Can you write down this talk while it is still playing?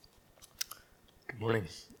Morning.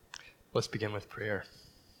 Let's begin with prayer.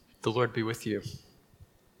 The Lord be with you.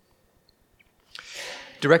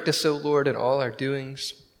 Direct us, O Lord, in all our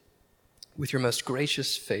doings with your most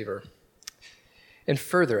gracious favor, and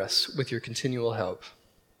further us with your continual help,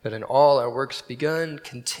 that in all our works begun,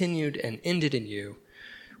 continued, and ended in you,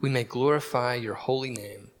 we may glorify your holy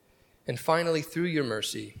name, and finally, through your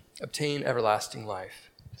mercy, obtain everlasting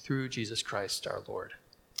life, through Jesus Christ our Lord.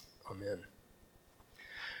 Amen.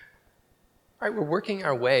 All right, we're working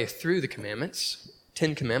our way through the commandments,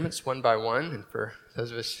 10 commandments, one by one. And for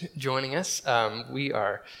those of us joining us, we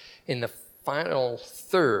are in the final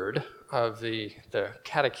third of the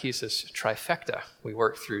Catechesis trifecta. We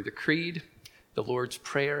work through the Creed, the Lord's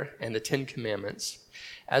Prayer, and the 10 Commandments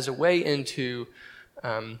as a way into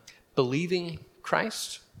believing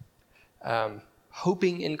Christ,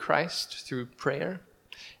 hoping in Christ through prayer,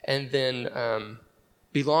 and then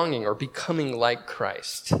belonging or becoming like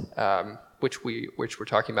Christ, which we're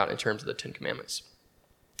talking about in terms of the 10 Commandments.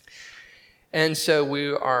 And so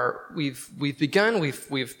we've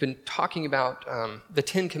been talking about the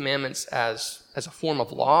 10 Commandments as a form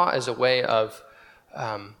of law, as a way of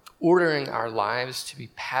ordering our lives to be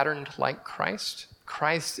patterned like Christ.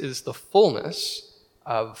 Christ is the fullness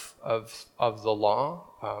of the law,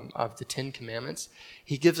 of the 10 Commandments.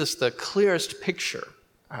 He gives us the clearest picture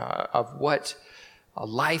of what a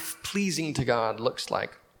life pleasing to God looks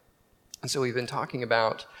like. And so we've been talking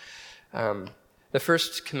about the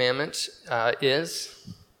first commandment is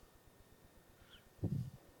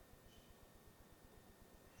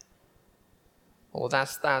well,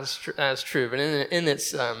 that's true, but in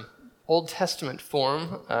its Old Testament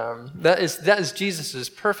form, that is Jesus'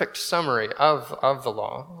 perfect summary of the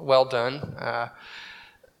law. Well done.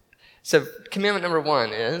 So commandment number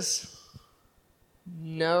 1 is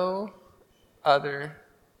no other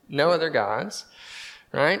gods.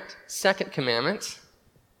 Right? Second commandment,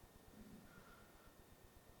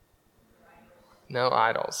 no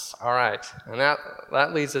idols. All right. And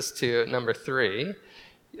that leads us to number 3,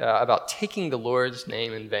 about taking the Lord's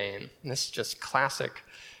name in vain. And this is just classic,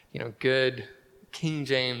 good King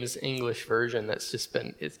James English version that's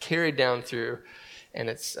it's carried down through. And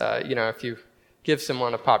it's, if you give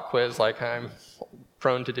someone a pop quiz like I'm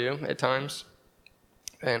prone to do at times,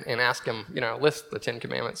 and ask them, list the 10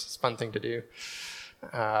 Commandments, it's a fun thing to do.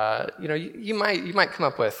 You might come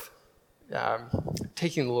up with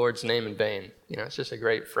taking the Lord's name in vain. It's just a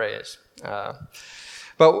great phrase.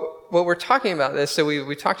 But what we're talking about this, so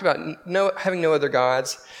we talked about having no other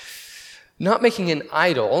gods. Not making an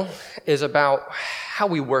idol is about how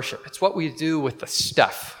we worship. It's what we do with the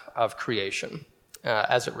stuff of creation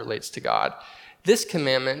as it relates to God. This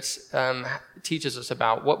commandment teaches us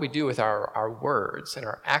about what we do with our words and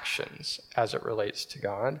our actions as it relates to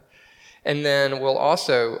God. And then we'll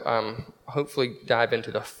also hopefully dive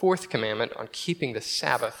into the 4th commandment on keeping the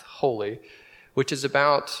Sabbath holy, which is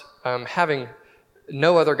about having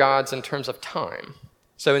no other gods in terms of time.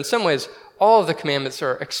 So in some ways, all of the commandments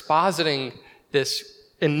are expositing this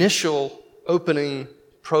initial opening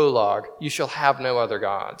prologue, you shall have no other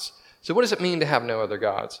gods. So what does it mean to have no other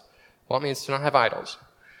gods? Well, it means to not have idols.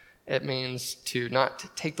 It means to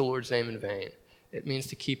not take the Lord's name in vain. It means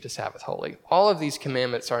to keep the Sabbath holy. All of these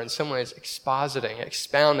commandments are in some ways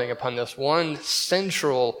expounding upon this one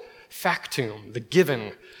central factum, the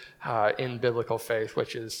given in biblical faith,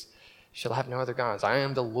 which is, you shall have no other gods. I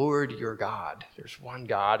am the Lord your God. There's one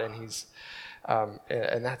God, and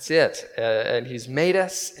and that's it. And he's made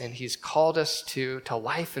us, and he's called us to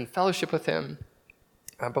life and fellowship with him.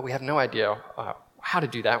 But we have no idea how to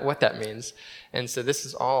do that, what that means. And so this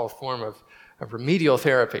is all a form of remedial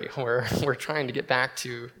therapy, where we're trying to get back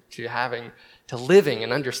to living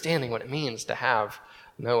and understanding what it means to have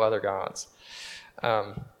no other gods.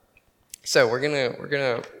 So we're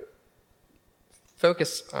gonna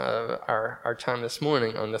focus our time this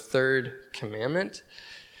morning on the 3rd commandment.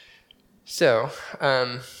 So,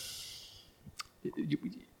 do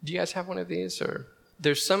you guys have one of these, or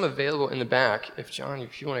there's some available in the back? If you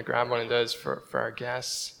want to grab one of those for our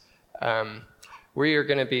guests. We are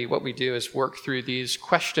going to be, what we do is work through these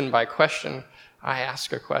question by question. I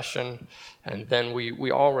ask a question, and then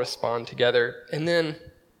we all respond together. And then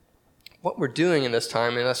what we're doing in this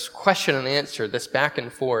time, in this question and answer, this back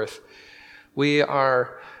and forth, we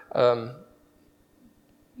are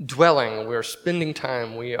dwelling, we're spending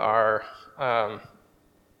time, we are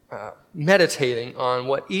meditating on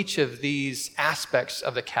what each of these aspects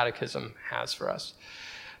of the catechism has for us.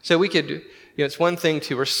 So we could, it's one thing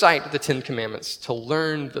to recite the 10 Commandments, to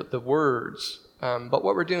learn the words, but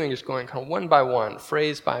what we're doing is going kind of one by one,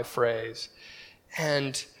 phrase by phrase,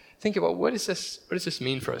 and think about what does this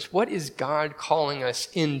mean for us? What is God calling us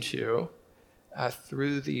into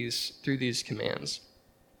through these commands?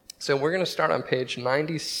 So we're going to start on page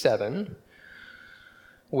 97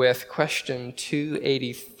 with question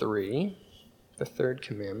 283, the third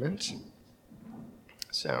commandment.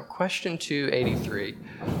 So question 283,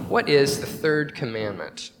 what is the third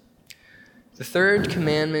commandment? The third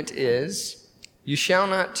commandment is, you shall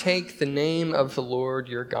not take the name of the Lord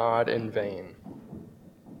your God in vain.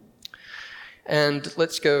 And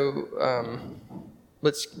let's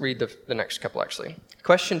read the next couple actually.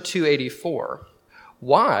 Question 284,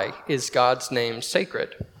 why is God's name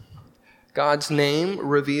sacred? God's name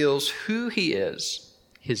reveals who he is,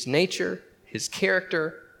 his nature, his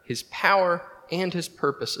character, his power, and his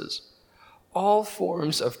purposes. All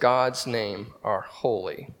forms of God's name are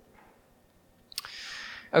holy.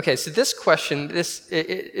 Okay, so this question,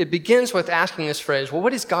 it begins with asking this phrase, well,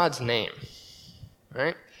 what is God's name?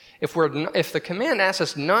 Right? If the command asks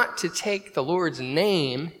us not to take the Lord's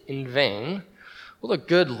name in vain, well, a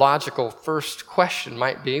good logical first question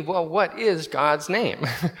might be, well, what is God's name?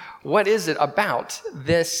 What is it about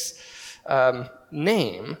this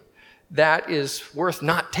name that is worth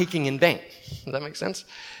not taking in vain? Does that make sense?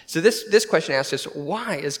 So this question asks us,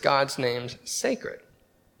 why is God's name sacred?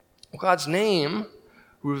 Well, God's name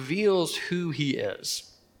reveals who he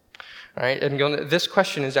is. All right? And this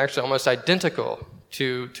question is actually almost identical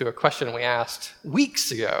to a question we asked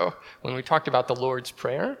weeks ago when we talked about the Lord's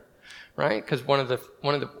Prayer, right? Because one of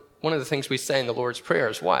the things we say in the Lord's Prayer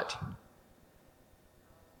is what?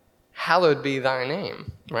 Hallowed be thy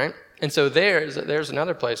name, right? And so there's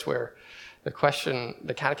another place where the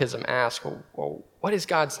Catechism asks, well, what is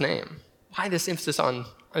God's name? Why this emphasis on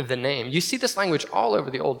the name? You see this language all over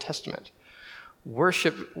the Old Testament.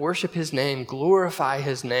 Worship his name, glorify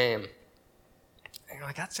his name. And you're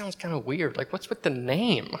like, that sounds kind of weird. Like, what's with the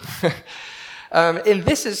name? And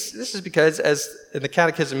this is because, as the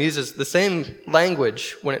Catechism uses the same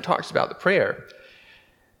language when it talks about the prayer,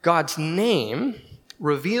 God's name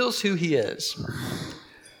reveals who he is.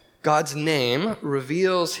 God's name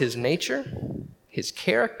reveals his nature, his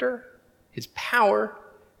character, his power,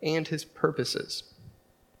 and his purposes.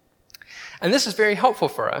 And this is very helpful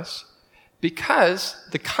for us because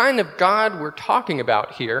the kind of God we're talking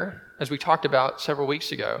about here, as we talked about several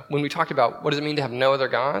weeks ago, when we talked about what does it mean to have no other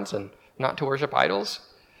gods and not to worship idols?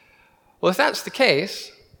 Well, if that's the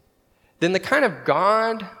case, then the kind of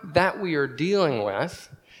God that we are dealing with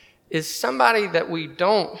is somebody that we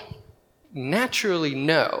don't naturally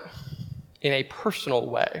know in a personal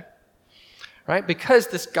way, right? Because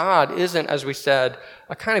this God isn't, as we said,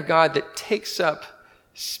 a kind of God that takes up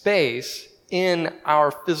space in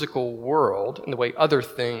our physical world in the way other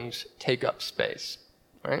things take up space,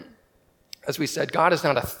 right? As we said, God is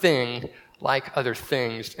not a thing like other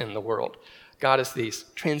things in the world. God is the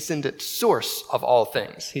transcendent source of all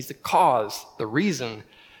things. He's the cause, the reason,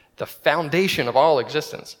 the foundation of all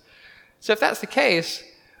existence. So if that's the case,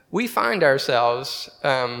 we find ourselves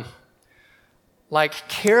like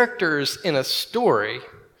characters in a story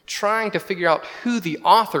trying to figure out who the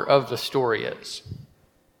author of the story is,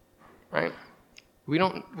 right? We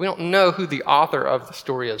don't know who the author of the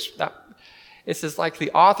story is. It's just like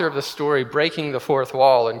the author of the story breaking the fourth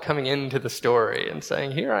wall and coming into the story and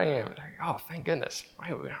saying, here I am. Like, oh, thank goodness.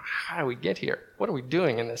 How do we get here? What are we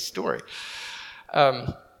doing in this story?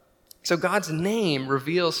 So God's name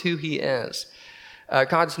reveals who he is.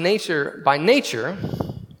 God's nature, by nature,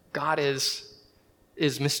 God is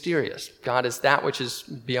mysterious. God is that which is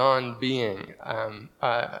beyond being.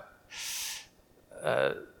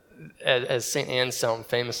 As St. Anselm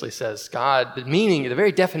famously says, God, the meaning, the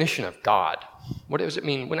very definition of God. What does it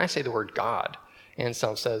mean when I say the word God?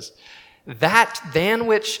 Anselm says, that than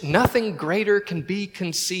which nothing greater can be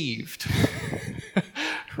conceived.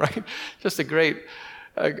 Right? Just a great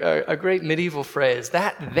medieval phrase.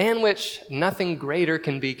 That than which nothing greater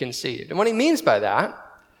can be conceived. And what he means by that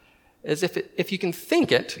is if you can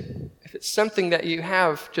think it, if it's something that you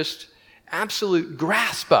have just absolute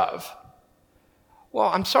grasp of, well,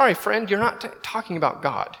 I'm sorry, friend, you're not talking about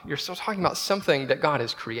God. You're still talking about something that God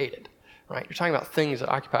has created, right? You're talking about things that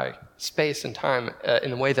occupy space and time in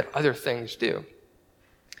the way that other things do.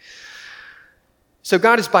 So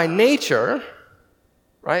God is by nature,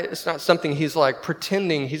 right? It's not something he's like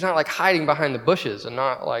pretending, he's not like hiding behind the bushes and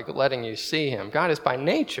not like letting you see him. God is by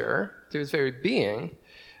nature, through his very being,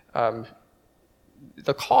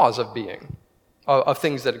 the cause of being, of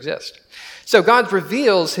things that exist. So God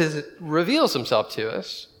reveals himself to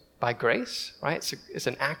us by grace, right? It's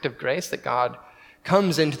an act of grace that God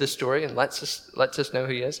comes into the story and lets us know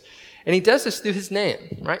who he is. And he does this through his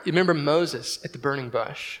name, right? You remember Moses at the burning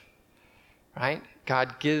bush. right?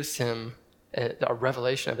 God gives him a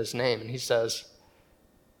revelation of his name, and he says,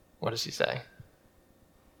 what does he say?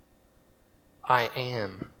 I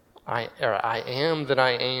am. I am that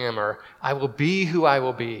I am, or I will be who I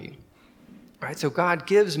will be. Right? So God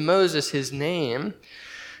gives Moses his name,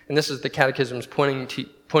 and this is the Catechism's pointing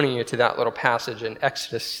you to that little passage in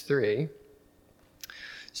Exodus 3.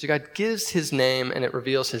 So God gives his name, and it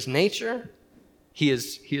reveals his nature. He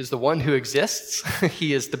is the one who exists.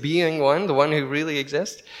 He is the being one, the one who really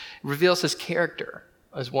exists. It reveals his character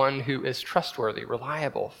as one who is trustworthy,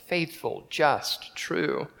 reliable, faithful, just,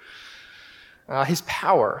 true. His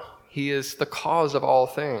power. He is the cause of all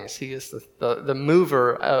things. He is the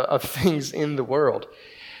mover of things in the world.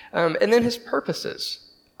 And then his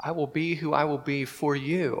purposes. I will be who I will be for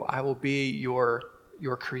you. I will be your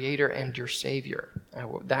creator and your savior.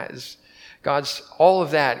 That is God's. All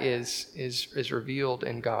of that is revealed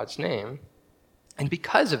in God's name, and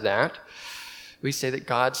because of that, we say that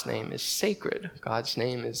God's name is sacred. God's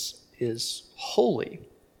name is holy.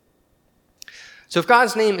 So if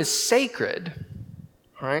God's name is sacred,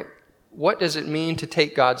 all right, what does it mean to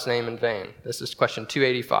take God's name in vain? This is question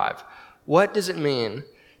 285. What does it mean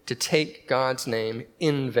to take God's name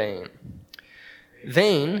in vain?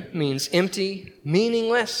 Vain means empty,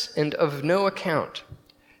 meaningless, and of no account.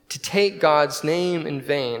 To take God's name in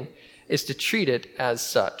vain is to treat it as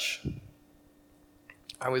such.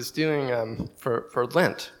 I was doing, for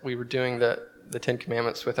Lent, we were doing the Ten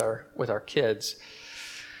Commandments with our kids.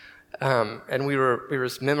 And we were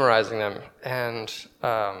memorizing them, and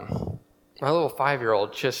my little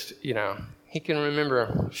 5-year-old just, he can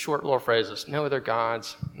remember short little phrases, no other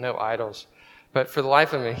gods, no idols. But for the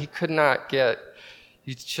life of him, he could not get,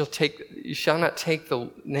 you shall not take the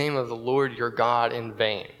name of the Lord your God in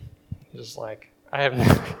vain. He was like,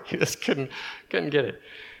 he just couldn't get it.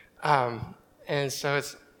 And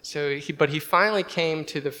but he finally came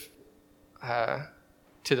to the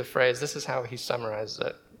phrase. This is how he summarizes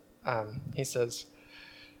it. He says,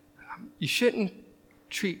 you shouldn't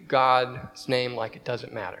treat God's name like it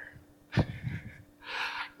doesn't matter.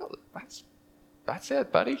 That's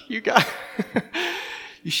it, buddy. You got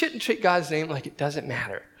You shouldn't treat God's name like it doesn't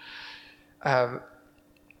matter.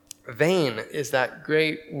 Vain is that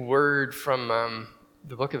great word from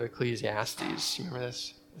the book of Ecclesiastes. You remember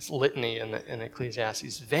this litany in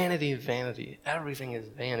Ecclesiastes? Vanity, vanity. Everything is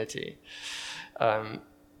vanity.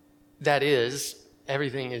 That is,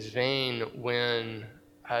 everything is vain when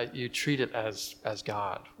you treat it as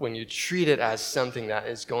God, when you treat it as something that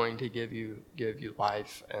is going to give you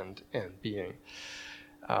life and being.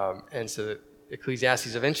 And so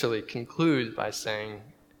Ecclesiastes eventually concludes by saying,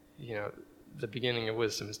 the beginning of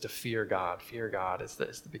wisdom is to fear God. Fear God is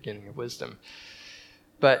the beginning of wisdom.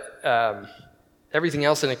 But everything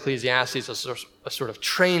else in Ecclesiastes is a sort of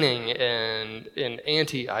training in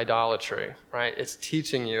anti-idolatry, right? It's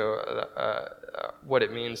teaching you what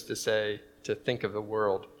it means to think of the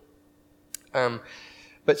world.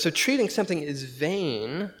 But so treating something as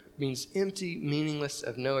vain means empty, meaningless,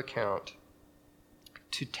 of no account.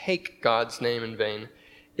 To take God's name in vain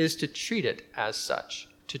is to treat it as such,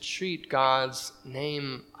 to treat God's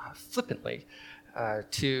name flippantly,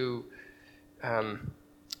 to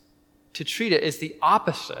treat it as the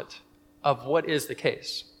opposite of what is the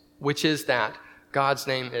case, which is that God's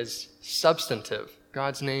name is substantive.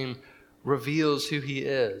 God's name reveals who he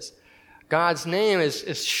is. God's name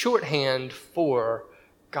is shorthand for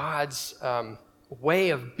God's way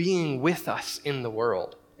of being with us in the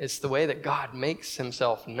world. It's the way that God makes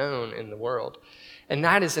himself known in the world. And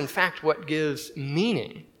that is, in fact, what gives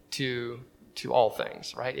meaning to all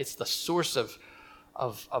things, right? It's the source of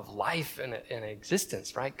life and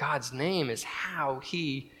existence, right? God's name is how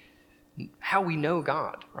we know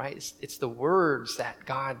God, right? It's the words that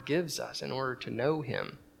God gives us in order to know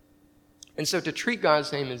him. And so to treat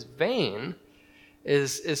God's name as vain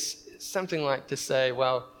is something like to say,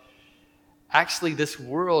 well, actually this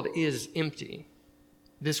world is empty.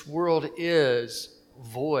 This world is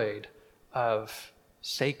void of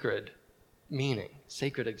sacred meaning,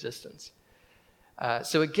 sacred existence.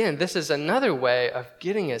 So again, this is another way of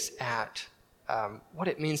getting us at what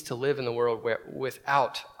it means to live in the world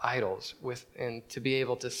without idols, and to be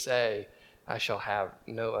able to say, I shall have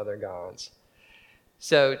no other gods.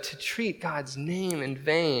 So to treat God's name in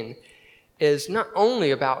vain is not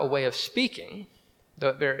only about a way of speaking, though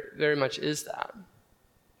it very, very much is that.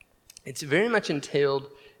 It's very much entailed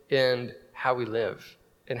in how we live,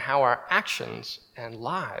 in how our actions and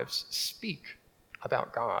lives speak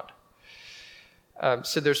about God.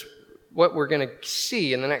 So there's what we're going to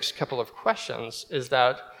see in the next couple of questions is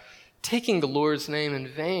that taking the Lord's name in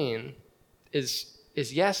vain is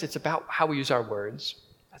yes, it's about how we use our words.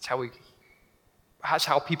 That's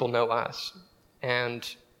how people know us,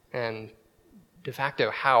 and de facto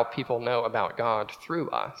how people know about God through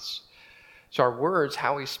us. So our words,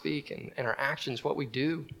 how we speak, and our actions, what we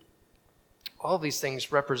do, all of these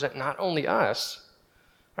things represent not only us,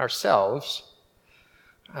 ourselves,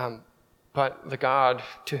 but the God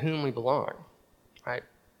to whom we belong, right?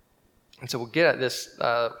 And so we'll get at this,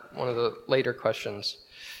 one of the later questions.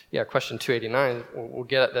 Question 289, we'll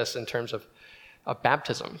get at this in terms of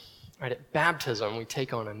baptism. Right? At baptism, we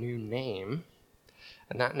take on a new name,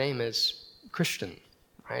 and that name is Christian,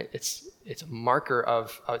 right? It's a marker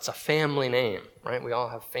of, it's a family name, right? We all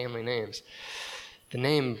have family names. The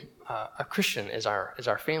name a Christian is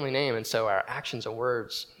our family name, and so our actions and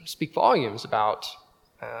words speak volumes about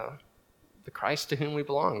the Christ to whom we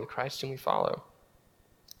belong, the Christ whom we follow.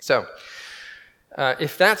 So,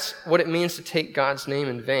 if that's what it means to take God's name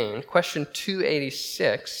in vain, question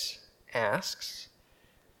 286 asks,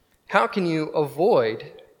 how can you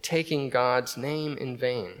avoid taking God's name in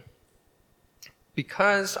vain?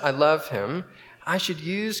 Because I love him, I should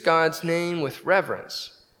use God's name with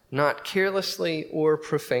reverence, not carelessly or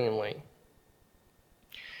profanely.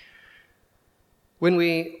 When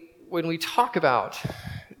we talk about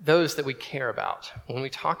those that we care about, when we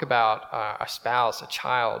talk about a spouse, a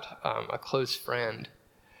child, a close friend,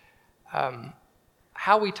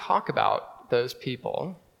 how we talk about those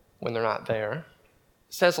people when they're not there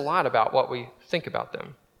says a lot about what we think about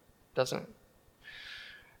them, doesn't it?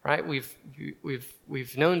 Right?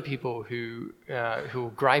 We've known people who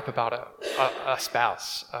gripe about a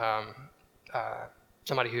spouse,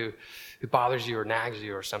 somebody who bothers you or nags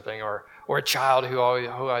you or something, or a child who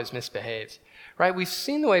always misbehaves. Right? We've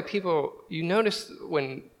seen the way people. You notice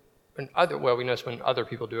we notice when other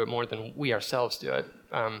people do it more than we ourselves do it.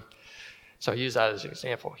 So I use that as an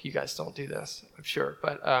example. You guys don't do this, I'm sure,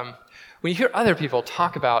 but when you hear other people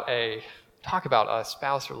talk about a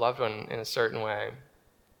spouse or loved one in a certain way,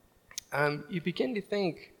 you begin to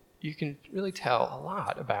think you can really tell a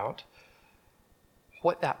lot about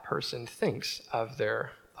what that person thinks of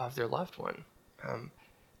their loved one.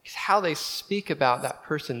 How they speak about that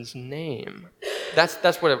person's name.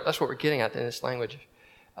 That's what we're getting at in this language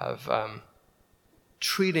of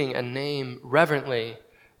treating a name reverently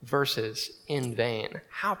versus in vain.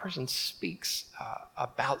 How a person speaks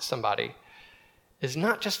about somebody is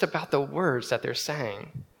not just about the words that they're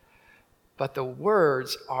saying, but the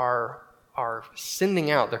words are sending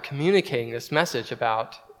out, they're communicating this message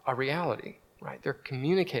about a reality, right? They're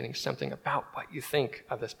communicating something about what you think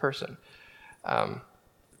of this person.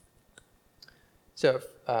 So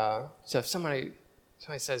if somebody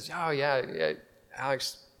says, "Oh yeah,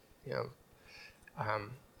 Alex,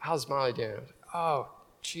 how's Molly doing?" "Oh,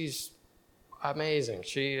 she's amazing.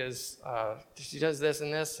 She is. She does this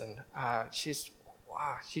and this, and she's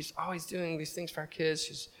always doing these things for our kids.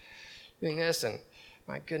 She's doing this, and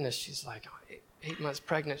my goodness, she's like 8 months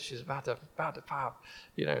pregnant. She's about to pop.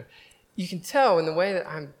 You can tell in the way that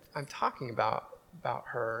I'm talking about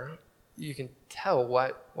her. You can tell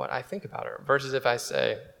what I think about her. Versus if I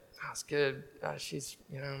say, "Oh, it's good. She's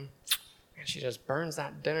and she just burns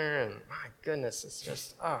that dinner, and my goodness, it's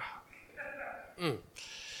just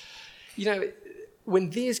When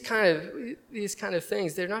these kind of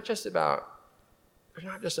things, they're not just about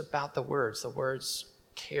the words. The words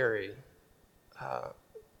carry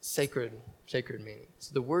sacred meanings.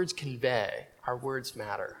 The words convey. Our words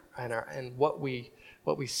matter, and what we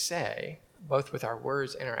say, both with our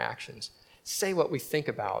words and our actions, say what we think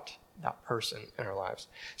about that person in our lives.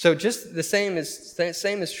 So just the same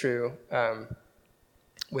is true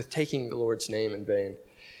with taking the Lord's name in vain.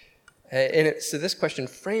 So this question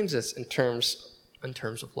frames us in terms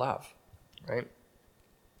of love, right?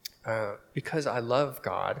 Because I love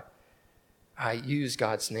God, I use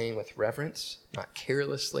God's name with reverence, not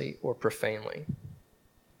carelessly or profanely.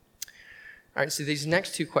 All right, so these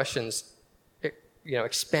next two questions,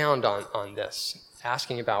 expound on this,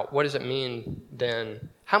 asking about what does it mean then,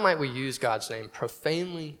 how might we use God's name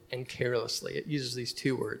profanely and carelessly? It uses these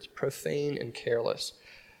two words, profane and careless.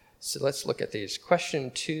 So let's look at these.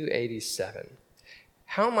 Question 287.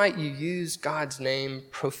 How might you use God's name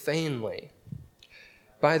profanely?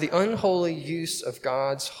 By the unholy use of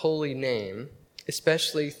God's holy name,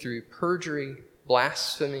 especially through perjury,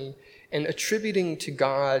 blasphemy, and attributing to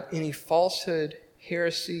God any falsehood,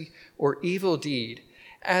 heresy, or evil deed,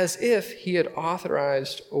 as if he had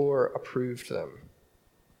authorized or approved them.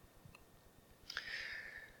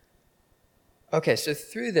 Okay, so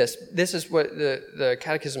through this is what the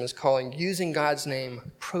Catechism is calling using God's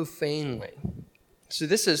name profanely. So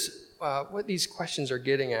this is what these questions are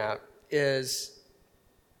getting at is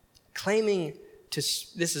claiming to,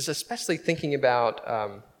 this is especially thinking about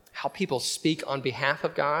how people speak on behalf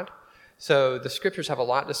of God. So the scriptures have a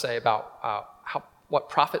lot to say about what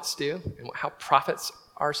prophets do and how prophets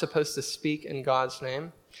are supposed to speak in God's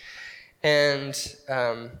name. And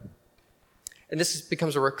this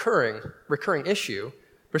becomes a recurring issue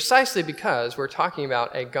precisely because we're talking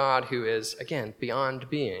about a God who is, again, beyond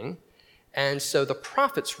being. And so the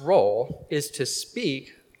prophet's role is to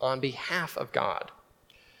speak on behalf of God.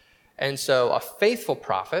 And so a faithful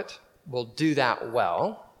prophet will do that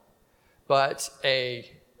well, but an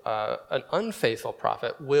unfaithful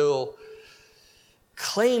prophet will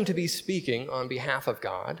claim to be speaking on behalf of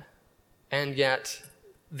God, and yet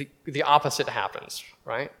the opposite happens,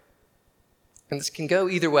 right? And this can go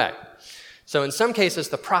either way. So in some cases,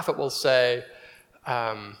 the prophet will say,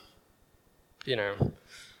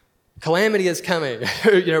 calamity is coming.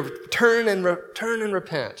 Turn and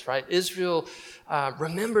repent, right? Israel,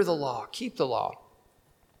 remember the law, keep the law,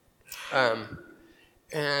 and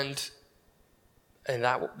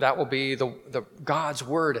that will be the God's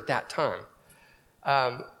word at that time.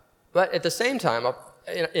 But at the same time,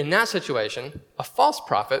 in that situation, a false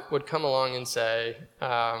prophet would come along and say,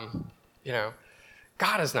 God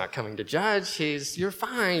is not coming to judge. You're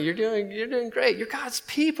fine. You're doing great. You're God's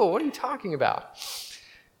people. What are you talking about?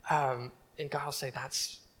 And God will say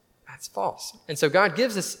that's false. And so God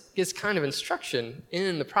gives this kind of instruction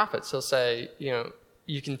in the prophets. He'll say,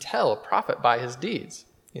 you can tell a prophet by his deeds.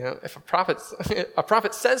 If a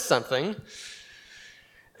prophet says something,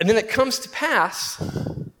 and then it comes to pass,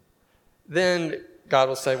 then God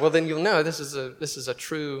will say, well, then you'll know this is a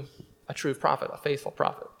true prophet, a faithful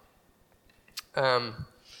prophet.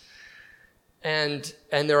 And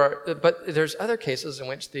there's other cases in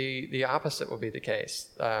which the opposite will be the case.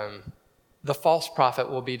 The false prophet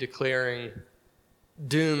will be declaring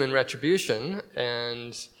doom and retribution,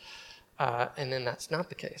 and then that's not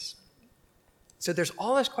the case. So there's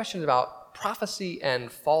all this question about prophecy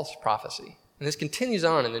and false prophecy, and this continues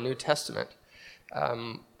on in the New Testament.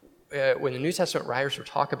 When the New Testament writers will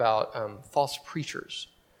talk about false preachers,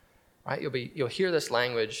 right? You'll hear this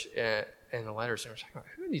language in the letters, and we're talking about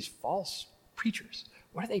who are these false preachers?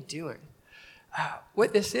 What are they doing?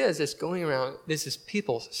 What this is going around. This is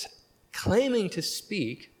people claiming to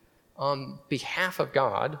speak on behalf of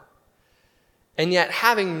God, and yet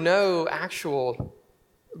having no actual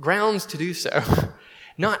grounds to do so,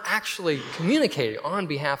 not actually communicating on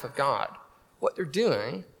behalf of God. What they're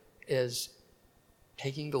doing is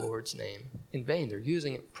taking the Lord's name in vain. They're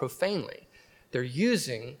using it profanely. They're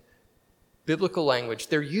using biblical language.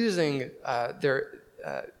 They're using their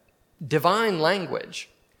divine language.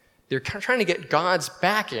 They're trying to get God's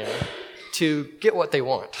backing to get what they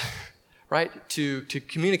want, right? To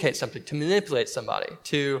communicate something, to manipulate somebody,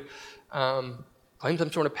 to claim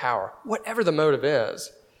some sort of power. Whatever the motive is,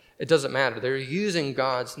 it doesn't matter. They're using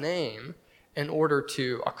God's name in order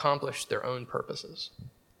to accomplish their own purposes,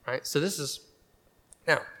 right? So this is,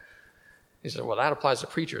 now, he said, well, that applies to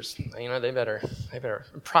preachers. They better,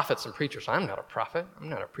 prophets and preachers. I'm not a prophet. I'm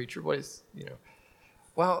not a preacher. What is,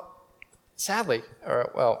 Well, sadly,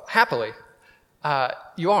 happily,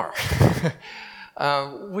 you are.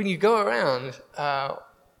 When you go around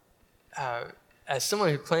as someone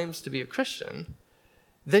who claims to be a Christian,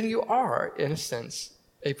 then you are, in a sense,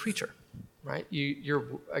 a preacher, right?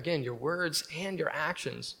 Your words and your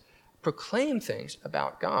actions proclaim things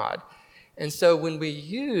about God. And so when we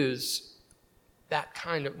use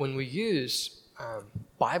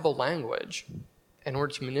Bible language in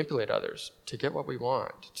order to manipulate others, to get what we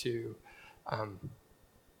want, to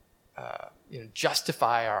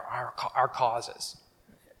justify our causes,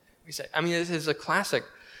 we say, this is a classic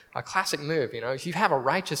move. If you have a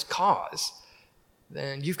righteous cause,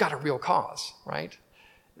 then you've got a real cause, right?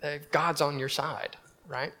 God's on your side,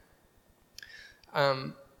 right?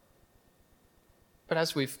 But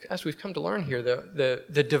as we've come to learn here,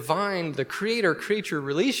 the divine, the creator-creature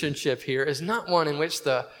relationship here is not one in which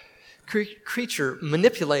the creature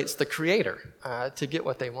manipulates the creator to get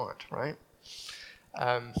what they want, right?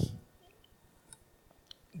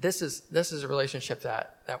 This is a relationship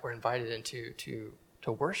that we're invited into to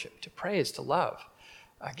worship, to praise, to love.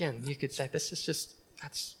 Again, you could say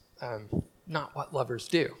that's not what lovers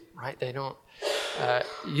do, right? They don't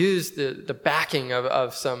use the backing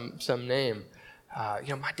of some name.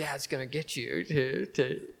 My dad's going to get you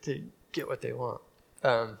to get what they want.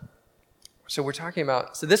 So we're talking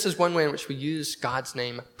about, this is one way in which we use God's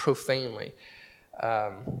name profanely,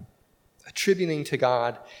 attributing to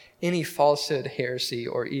God any falsehood, heresy,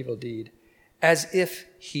 or evil deed as if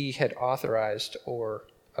he had authorized or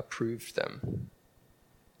approved them.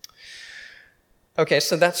 Okay,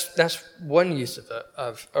 so that's one use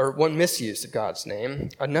or one misuse of God's name.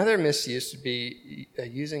 Another misuse would be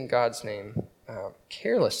using God's name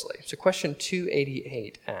carelessly. So question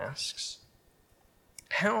 288 asks,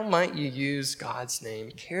 how might you use God's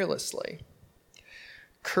name carelessly?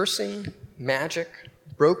 Cursing, magic,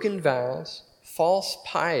 broken vows, false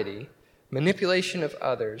piety, manipulation of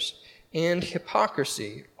others, and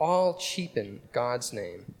hypocrisy all cheapen God's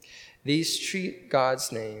name. These treat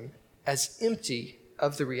God's name as empty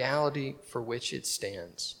of the reality for which it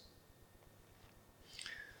stands.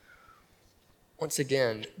 Once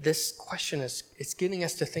again, this question is getting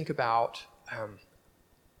us to think about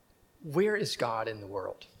where is God in the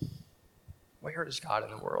world? Where is God in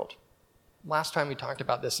the world? Last time we talked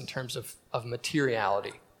about this in terms of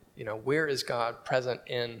materiality. Where is God present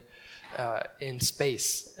in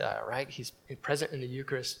space, right? He's present in the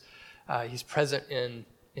Eucharist. He's present in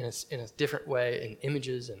a different way in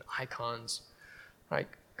images and icons, right?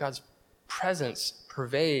 God's presence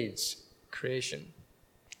pervades creation.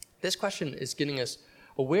 This question is getting us,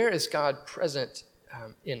 well, where is God present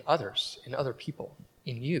in others, in other people,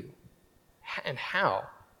 in you? And how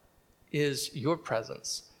is your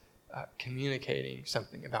presence communicating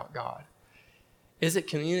something about God? Is it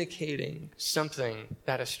communicating something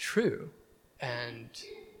that is true and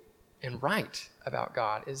right about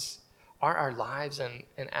God? Are our lives and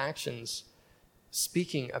actions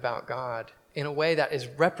speaking about God in a way that is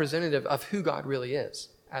representative of who God really is,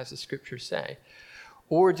 as the scriptures say?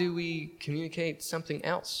 Or do we communicate something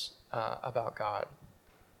else about God?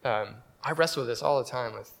 I wrestle with this all the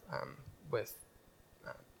time with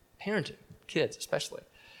parenting, kids especially,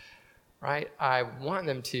 right? I want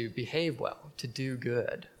them to behave well, to do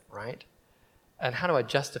good, right? And how do I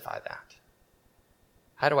justify that?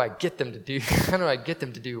 How do I get them to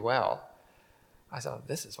do well? I thought,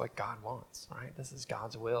 this is what God wants, right? This is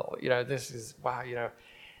God's will. This is, wow,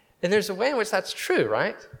 And there's a way in which that's true,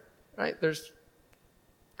 right? Right? There's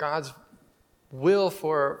God's will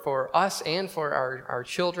for us and for our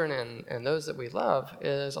children and those that we love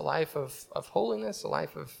is a life of holiness, a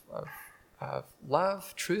life of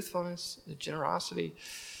love, truthfulness, generosity,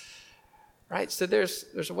 right? So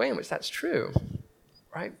there's a way in which that's true,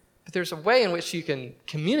 right? But there's a way in which you can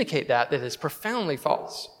communicate that is profoundly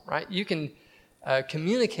false, right? You can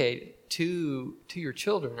communicate to your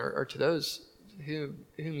children or to those whom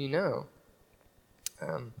you know.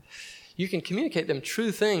 You can communicate them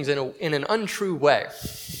true things in an untrue way.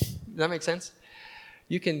 Does that make sense?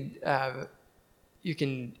 You can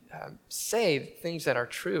say things that are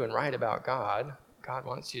true and right about God. God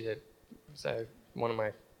wants you to say, one of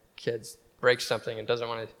my kids breaks something and doesn't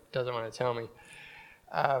want to tell me.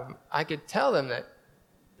 I could tell them that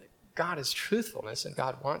God is truthfulness and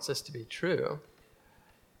God wants us to be true.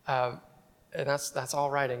 And that's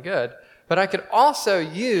all right and good. But I could also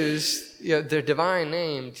use their divine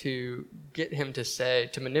name to get him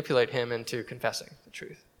to manipulate him into confessing the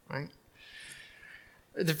truth, right?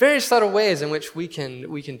 There are very subtle ways in which we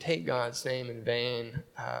can take God's name in vain,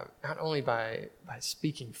 not only by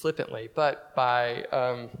speaking flippantly, but by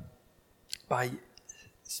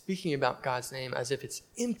speaking about God's name as if it's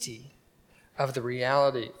empty of the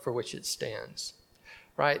reality for which it stands,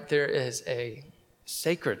 right? There is a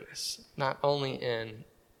sacredness, not only in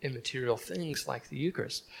immaterial things like the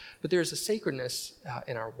Eucharist, but there's a sacredness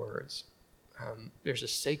in our words. There's a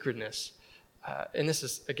sacredness, and this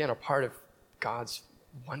is, again, a part of God's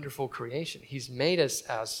wonderful creation. He's made us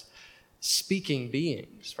as speaking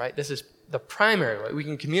beings, right? This is the primary way. We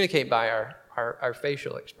can communicate by our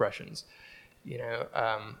facial expressions.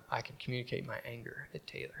 I can communicate my anger at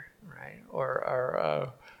Taylor, right?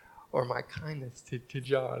 Or my kindness to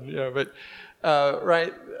John,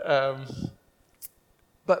 right?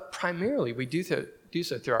 But primarily, we do so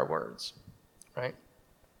through our words, right?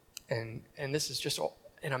 And this is just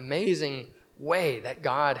an amazing way that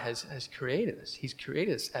God has created us. He's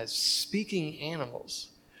created us as speaking animals,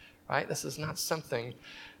 right? This is not something,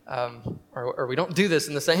 or we don't do this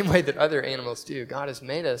in the same way that other animals do. God has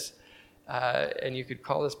made us, and you could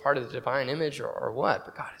call this part of the divine image or what,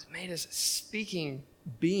 but God has made us speaking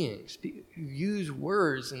beings who use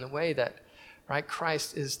words in the way that, right?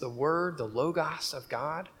 Christ is the word, the logos of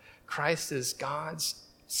God. Christ is God's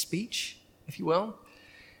speech, if you will.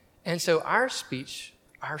 And so our speech,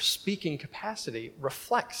 our speaking capacity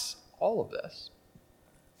reflects all of this.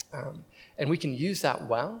 And we can use that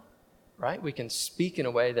well, right? We can speak in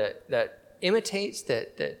a way that imitates,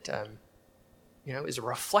 that is a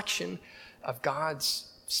reflection of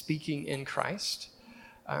God's speaking in Christ.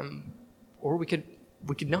 Or we could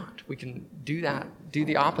not. We can do do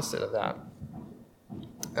the opposite of that.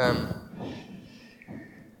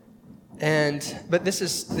 But this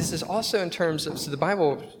is also in terms of, so the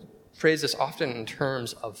Bible phrases often in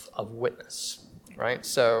terms of witness, right?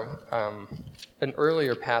 So an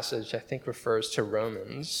earlier passage I think refers to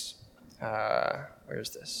Romans. Where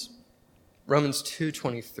is this? Romans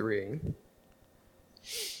 2:23.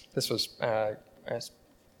 This was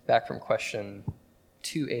back from question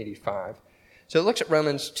 285. So it looks at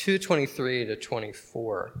Romans 2:23 to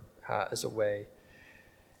 24 as a way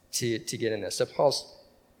to get in this. So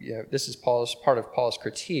this is part of Paul's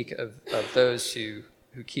critique of those who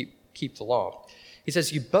keep the law. He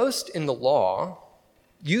says, "You boast in the law,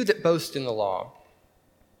 you that boast in the law.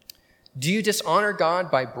 Do you dishonor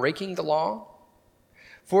God by breaking the law?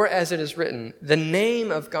 For as it is written, the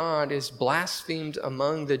name of God is blasphemed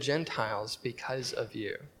among the Gentiles because of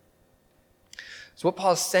you." So what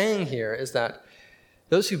Paul's saying here is that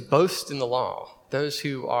those who boast in the law, those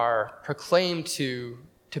who are proclaimed to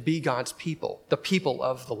be God's people, the people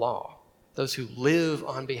of the law, those who live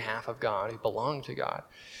on behalf of God, who belong to God,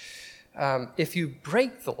 if you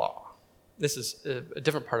break the law, this is a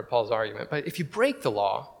different part of Paul's argument, but if you break the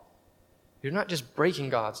law, you're not just breaking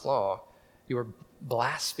God's law, you are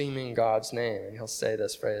blaspheming God's name. And he'll say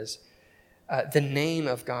this phrase, the name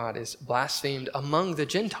of God is blasphemed among the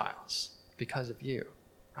Gentiles because of you,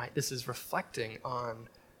 right? This is reflecting on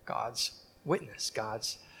God's witness,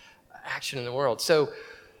 God's action in the world. So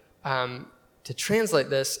to translate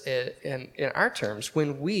this in our terms,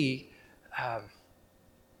 when we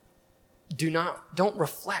don't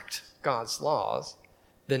reflect God's laws,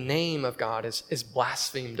 the name of God is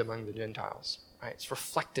blasphemed among the Gentiles. Right? It's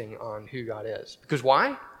reflecting on who God is. Because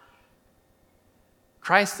why?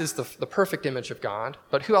 Christ is the perfect image of God,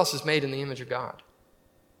 but who else is made in the image of God?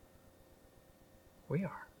 We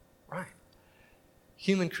are, right?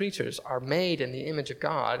 Human creatures are made in the image of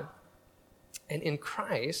God, and in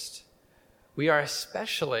Christ, we are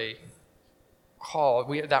especially called,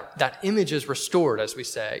 that image is restored, as we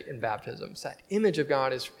say in baptism. So that image of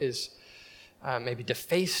God is maybe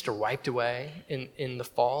defaced or wiped away in the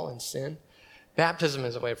fall and sin. Baptism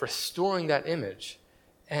is a way of restoring that image.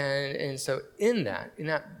 And so in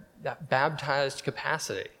that baptized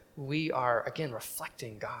capacity, we are, again,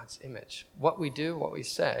 reflecting God's image. What we do, what we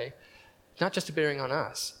say, not just a bearing on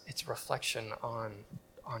us, it's a reflection on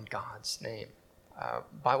God's name.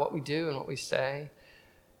 By what we do and what we say,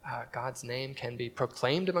 God's name can be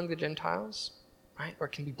proclaimed among the Gentiles, right? Or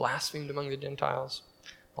it can be blasphemed among the Gentiles,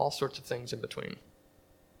 all sorts of things in between.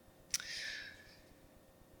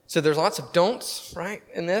 So there's lots of don'ts, right,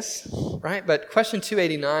 in this, right? But question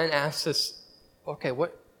 289 asks us, okay,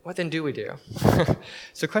 what then do we do?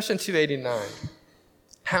 So question 289,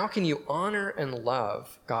 how can you honor and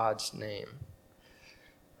love God's name?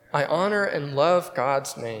 I honor and love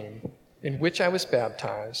God's name, in which I was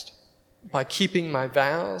baptized, by keeping my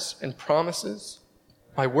vows and promises,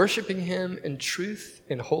 by worshiping him in truth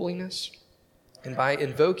and holiness, and by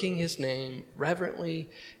invoking his name reverently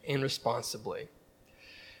and responsibly.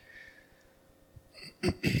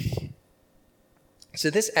 So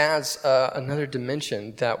this adds another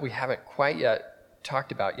dimension that we haven't quite yet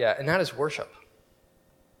talked about yet, and that is worship.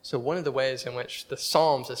 So one of the ways in which the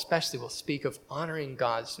Psalms especially will speak of honoring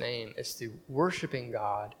God's name is through worshiping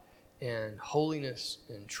God in holiness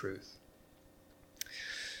and truth.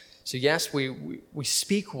 So yes, we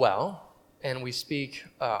speak well, and we speak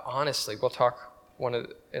honestly. We'll talk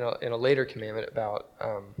in a later commandment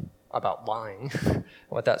about lying,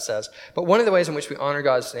 what that says. But one of the ways in which we honor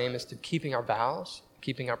God's name is through keeping our vows,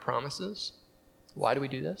 keeping our promises. Why do we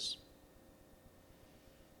do this?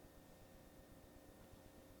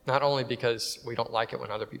 Not only because we don't like it when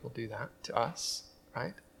other people do that to us,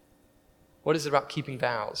 right? What is it about keeping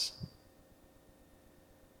vows?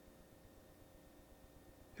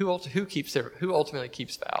 Who ultimately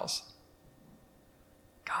keeps vows?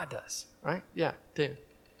 God does, right? Yeah, dude.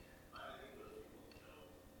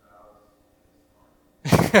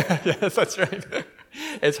 Yes, that's right.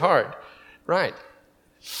 It's hard, right?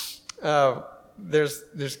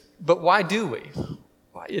 But why do we?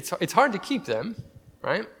 It's hard to keep them,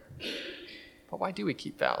 right? But why do we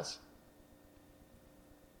keep vows?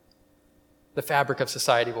 The fabric of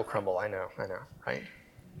society will crumble. I know, right?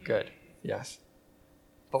 Good, yes.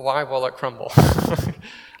 But why will it crumble?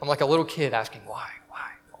 I'm like a little kid asking, why?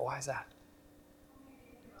 Why is that?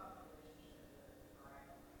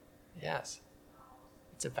 Yes.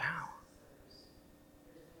 It's a vow.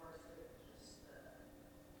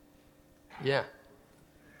 Yeah.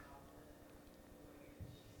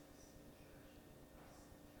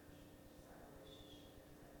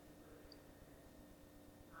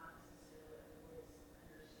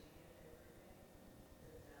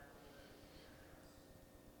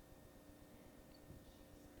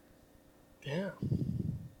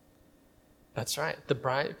 That's right. The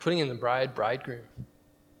bride, putting in the bridegroom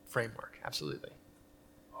framework. Absolutely.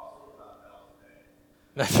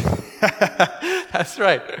 That's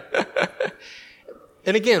right.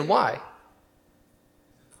 And again, why?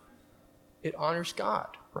 It honors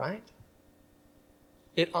God, right?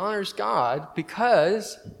 It honors God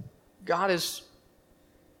because God is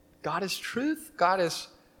truth.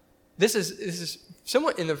 This is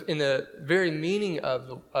somewhat in the very meaning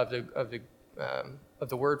of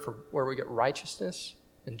the word for where we get righteousness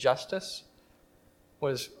and justice.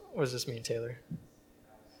 What does this mean, Taylor?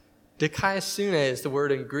 Dikaiosune is the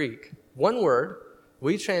word in Greek. One word,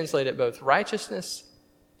 we translate it both righteousness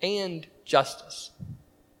and justice.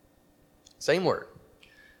 Same word.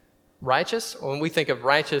 Righteous, when we think of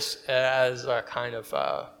righteous as a kind of,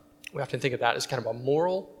 we often think of that as kind of a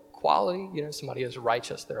moral quality. Somebody is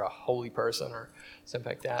righteous, they're a holy person or something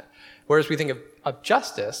like that. Whereas we think of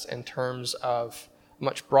justice in terms of a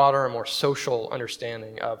much broader and more social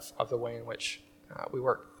understanding of the way in which we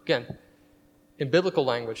work. Again, in biblical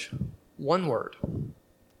language, one word.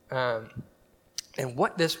 And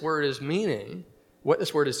what this word is meaning, what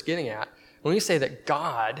this word is getting at, when we say that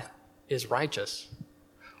God is righteous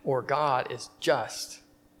or God is just,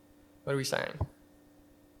 what are we saying?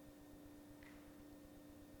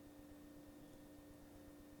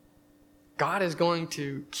 God is going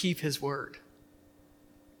to keep his word,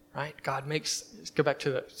 right? Let's go back to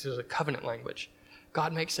the covenant language.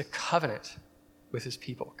 God makes a covenant with his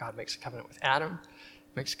people. God makes a covenant with Adam,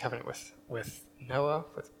 makes a covenant with Noah,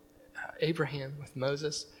 with Abraham, with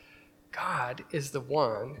Moses. God is the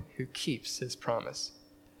one who keeps his promise.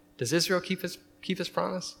 Does Israel keep his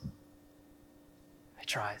promise? He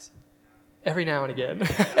tries. Every now and again.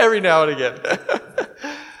 Every now and again.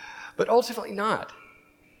 But ultimately not.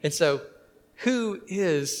 And so, who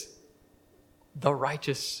is the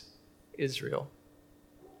righteous Israel?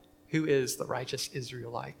 Who is the righteous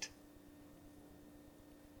Israelite?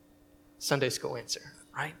 Sunday school answer,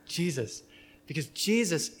 right? Jesus. Because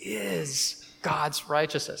Jesus is God's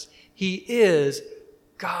righteousness. He is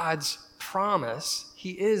God's promise.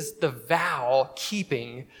 He is the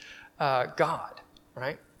vow-keeping God,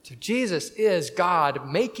 right? So Jesus is God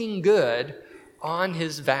making good on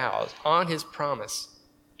his vows, on his promise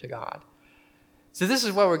to God. So this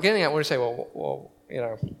is what we're getting at when we say, well,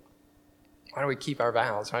 why do we keep our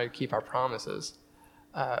vows? Why do we keep our promises?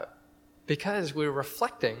 Because we're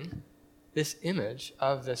reflecting this image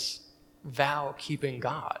of this vow-keeping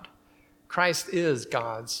God. Christ is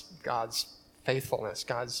God's faithfulness.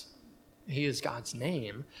 He is God's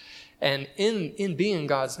name. And in being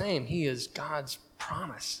God's name, he is God's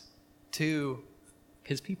promise to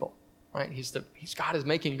his people, right? God is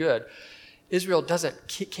making good. Israel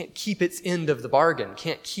can't keep its end of the bargain,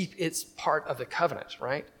 can't keep its part of the covenant,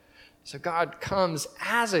 right? So God comes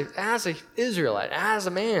as a Israelite, as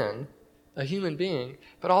a man, a human being,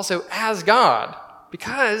 but also as God,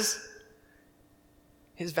 because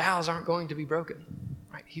his vows aren't going to be broken,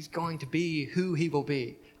 right? He's going to be who he will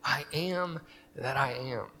be. I am that I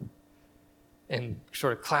am. In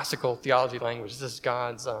sort of classical theology language, this is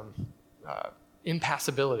God's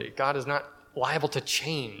impassibility. God is not liable to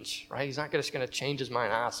change, right? He's not just going to change his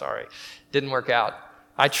mind. Sorry, didn't work out.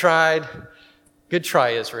 I tried. Good try,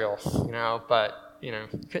 Israel, but,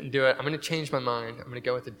 couldn't do it. I'm going to change my mind. I'm going to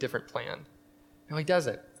go with a different plan. No, he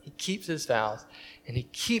doesn't. He keeps his vows, and he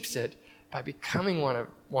keeps it by becoming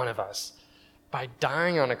one of us, by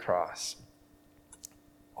dying on a cross,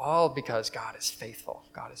 all because God is faithful.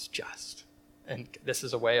 God is just. And this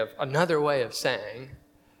is another way of saying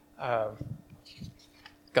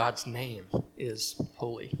God's name is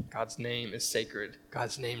holy. God's name is sacred.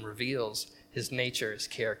 God's name reveals his nature, his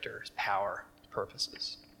character, his power,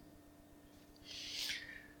 purposes.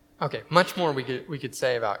 Okay, much more we could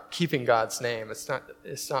say about keeping God's name. It's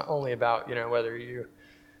not only about whether you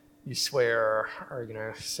swear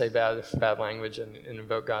or say bad language and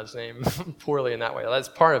invoke God's name poorly in that way. That's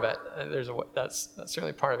part of it. That's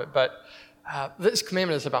certainly part of it. But this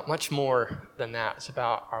commandment is about much more than that. It's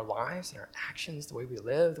about our lives and our actions, the way we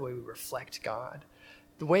live, the way we reflect God,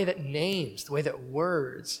 the way that names, the way that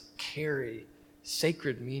words carry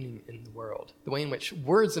sacred meaning in the world, the way in which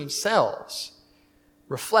words themselves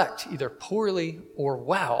reflect either poorly or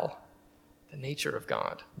well the nature of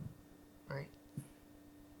God. Right?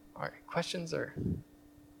 All right, questions or?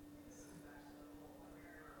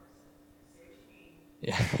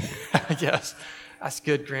 Yeah, yes. That's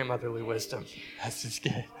good grandmotherly wisdom. That's just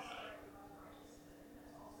good.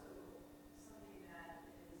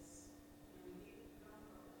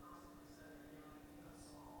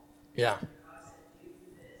 Yeah.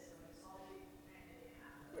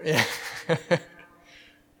 Yeah.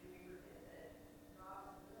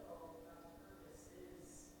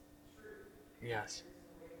 Yes.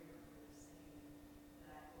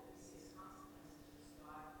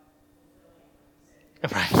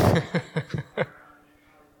 Right.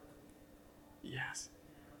 Yes.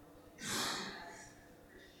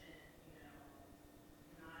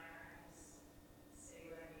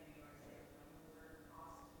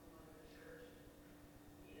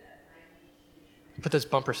 Put those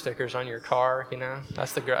bumper stickers on your car,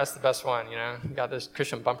 That's the best one, You got those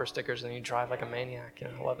Christian bumper stickers and you drive like a maniac,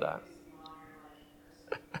 I love that.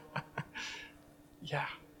 Yeah.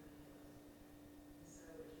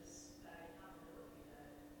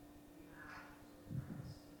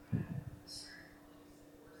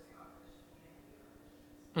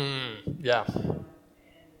 Yeah.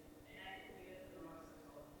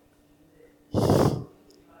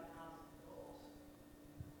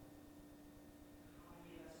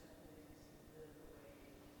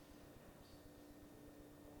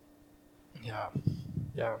 Yeah.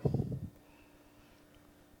 Yeah.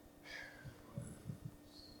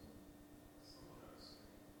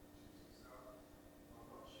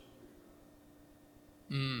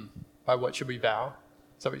 By what should we vow?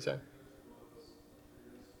 Is that what you said?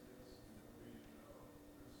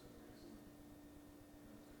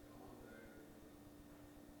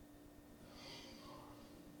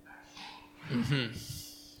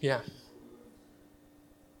 Yeah.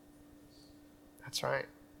 That's right.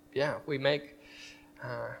 Yeah, we make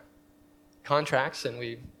contracts and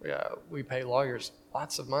we pay lawyers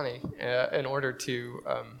lots of money in order to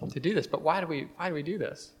do this. But why do we do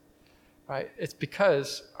this? Right? It's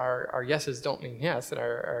because our yeses don't mean yes and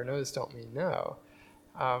our no's don't mean no.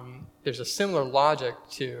 There's a similar logic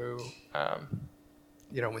to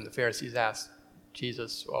when the Pharisees asked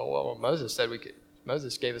Jesus, well Moses said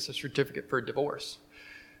Moses gave us a certificate for divorce,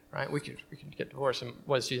 right? We can get divorced. And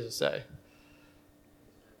what does Jesus say?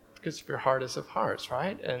 Because of your hardest of hearts,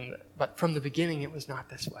 right? But from the beginning, it was not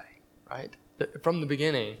this way, right? From the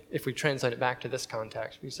beginning, if we translate it back to this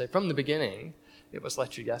context, we say from the beginning, it was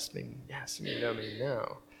let your yes mean yes and your no mean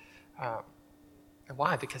no. And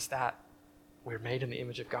why? Because we're made in the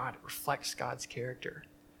image of God. It reflects God's character,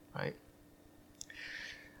 right?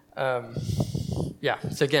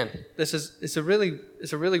 So again, it's a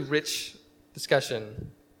really rich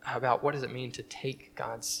discussion about what does it mean to take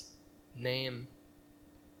God's name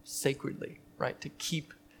sacredly, right? To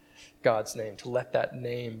keep God's name, to let that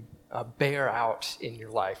name bear out in your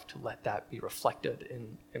life, to let that be reflected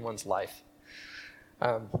in one's life.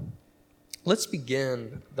 Let's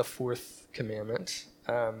begin the fourth commandment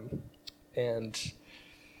and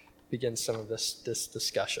begin some of this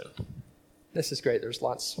discussion. This is great. There's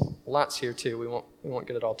lots here too. We won't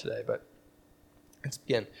get it all today, but let's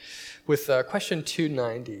begin with question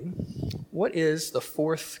 290. What is the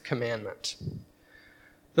fourth commandment?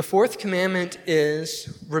 The fourth commandment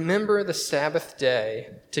is remember the Sabbath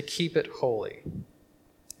day to keep it holy.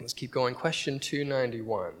 Let's keep going. Question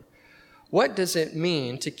 291. What does it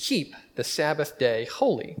mean to keep the Sabbath day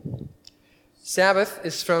holy? Sabbath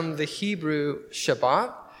is from the Hebrew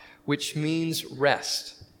Shabbat, which means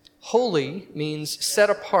rest. Holy means set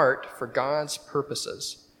apart for God's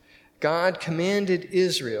purposes. God commanded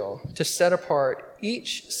Israel to set apart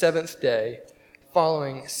each seventh day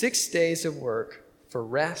following 6 days of work for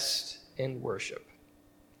rest and worship.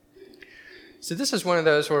 So this is one of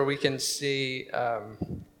those where we can see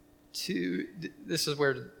this is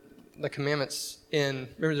where the commandments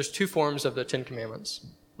remember there's two forms of the Ten Commandments,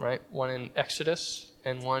 right? One in Exodus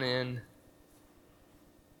and one in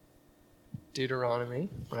Deuteronomy,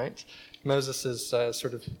 right? Moses'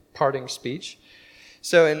 sort of parting speech.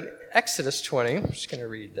 So in Exodus 20, I'm just going to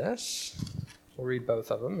read this. We'll read both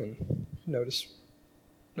of them and notice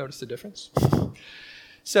the difference.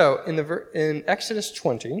 So in Exodus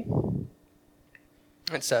 20,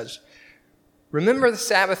 it says, remember the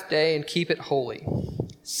Sabbath day and keep it holy.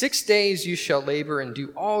 6 days you shall labor and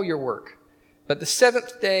do all your work, but the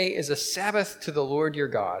seventh day is a Sabbath to the Lord your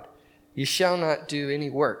God. You shall not do any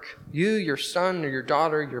work. You, your son or your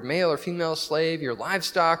daughter, your male or female slave, your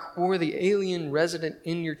livestock, or the alien resident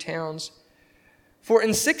in your towns. For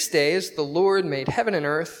in 6 days the Lord made heaven and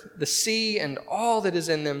earth, the sea, and all that is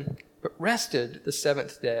in them, but rested the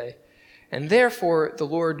seventh day. And therefore the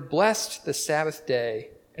Lord blessed the Sabbath day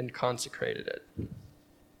and consecrated it.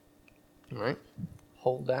 All right?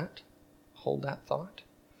 Hold that thought.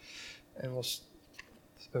 And we'll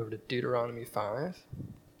go over to Deuteronomy 5.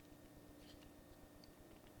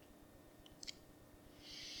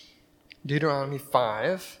 Deuteronomy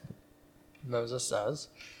 5, Moses says,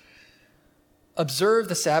 observe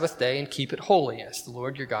the Sabbath day and keep it holy, as the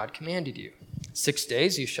Lord your God commanded you. 6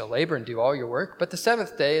 days you shall labor and do all your work, but the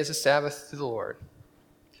seventh day is a Sabbath to the Lord.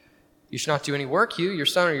 You should not do any work, you, your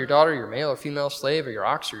son or your daughter, your male or female slave, or your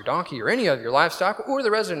ox or your donkey, or any of your livestock, or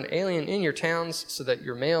the resident alien in your towns, so that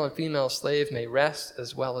your male and female slave may rest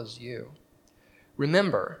as well as you.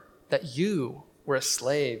 Remember that you were a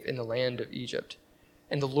slave in the land of Egypt,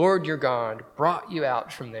 and the Lord your God brought you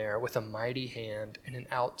out from there with a mighty hand and an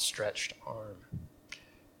outstretched arm.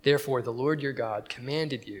 Therefore, the Lord your God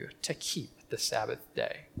commanded you to keep the Sabbath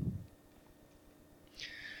day.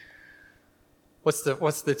 What's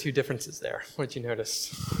the two differences there? What did you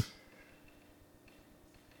notice?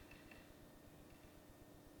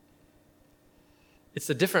 It's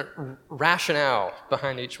the different rationale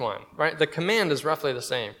behind each one, right? The command is roughly the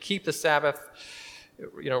same. Keep the Sabbath,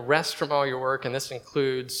 rest from all your work, and this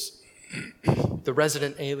includes the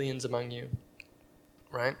resident aliens among you,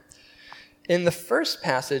 right? In the first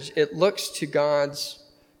passage, it looks to God's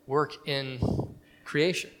work in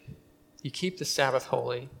creation. You keep the Sabbath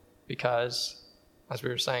holy because, as we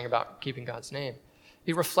were saying about keeping God's name,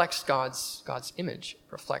 it reflects God's image,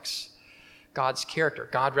 reflects God's character.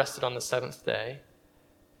 God rested on the seventh day.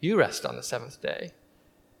 You rest on the seventh day.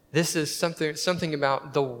 This is something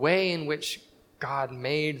about the way in which God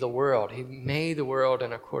made the world. He made the world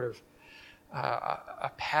in a sort of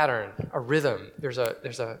a pattern, a rhythm. There's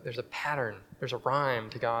a pattern. There's a rhyme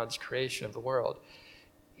to God's creation of the world.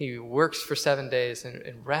 He works for 7 days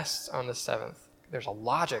and rests on the seventh. There's a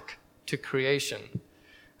logic to creation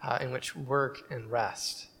in which work and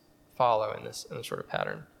rest follow in this sort of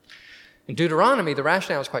pattern. In Deuteronomy, the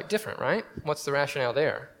rationale is quite different, right? What's the rationale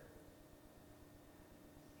there?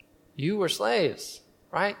 You were slaves,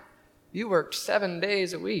 right? You worked 7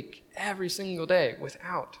 days a week, every single day,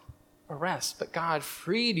 without a rest. But God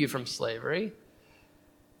freed you from slavery.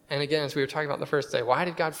 And again, as we were talking about the first day, why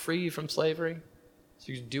did God free you from slavery?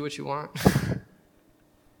 So you can do what you want?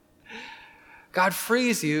 God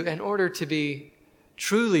frees you in order to be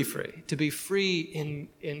truly free, to be free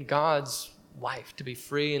in God's life, to be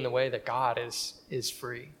free in the way that God is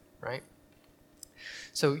free, right?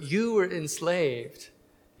 So you were enslaved.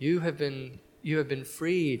 You have been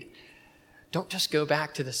freed. Don't just go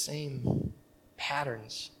back to the same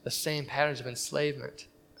patterns of enslavement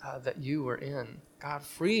that you were in. God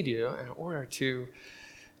freed you in order to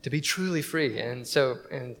be truly free. And so,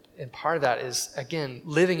 and part of that is, again,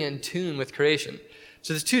 living in tune with creation.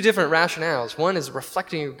 So there's two different rationales. One is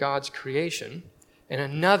reflecting God's creation, and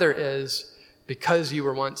another is because you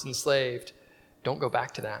were once enslaved, don't go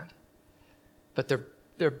back to that. But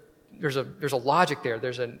there's a logic there.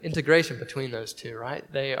 There's an integration between those two, right?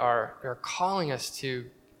 They're calling us to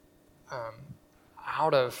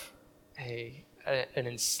out of an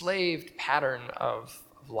enslaved pattern of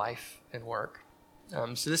life and work.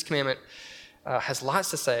 So this commandment has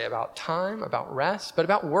lots to say about time, about rest, but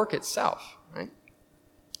about work itself, right?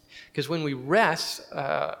 Because when we rest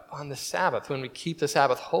on the Sabbath, when we keep the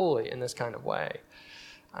Sabbath holy in this kind of way,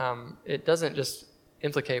 it doesn't just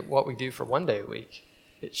implicate what we do for 1 day a week.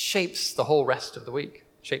 It shapes the whole rest of the week,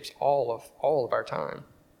 shapes all of our time.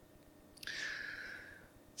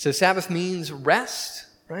 So Sabbath means rest,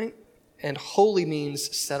 right? And holy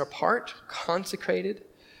means set apart, consecrated.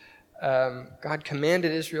 God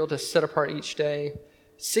commanded Israel to set apart each day,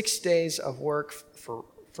 6 days of work for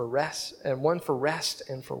rest, and one for rest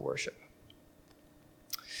and for worship.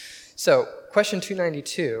 So, question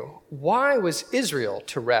 292, why was Israel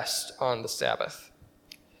to rest on the Sabbath?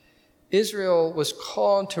 Israel was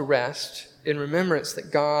called to rest in remembrance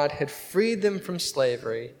that God had freed them from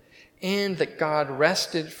slavery and that God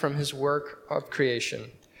rested from his work of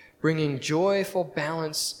creation, bringing joyful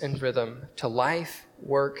balance and rhythm to life,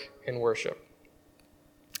 work, and worship.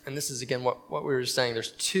 And this is, again, what we were saying.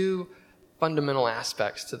 There's two fundamental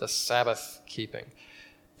aspects to the Sabbath keeping.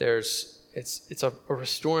 It's a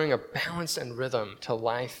restoring a balance and rhythm to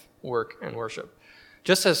life, work, and worship.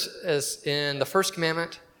 Just as in the first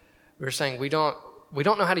commandment, we were saying we don't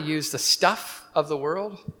know how to use the stuff of the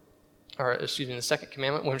world, or excuse me, the second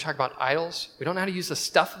commandment, when we talk about idols, we don't know how to use the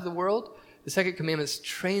stuff of the world. The second commandment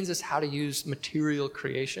trains us how to use material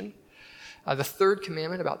creation. The third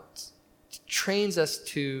commandment trains us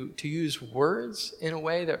to use words in a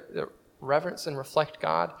way that reverence and reflect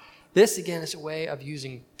God. This, again, is a way of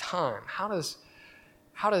using time. How does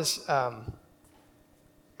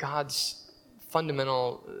God's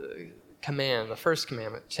fundamental command, the first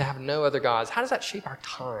commandment, to have no other gods, how does that shape our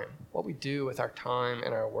time, what we do with our time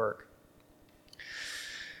and our work?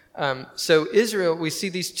 So Israel, we see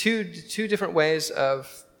these two different ways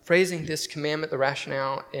of phrasing this commandment, the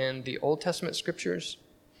rationale, in the Old Testament scriptures.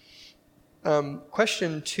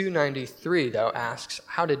 Question 293, though, asks,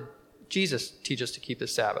 how did Jesus teach us to keep the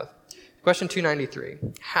Sabbath? Question 293.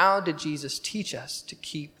 How did Jesus teach us to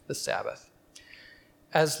keep the Sabbath?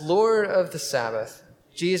 As Lord of the Sabbath,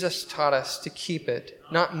 Jesus taught us to keep it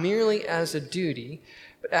not merely as a duty,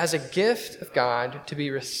 but as a gift of God to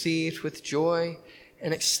be received with joy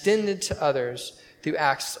and extended to others through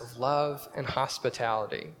acts of love and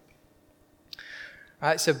hospitality. All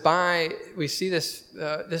right, so we see this,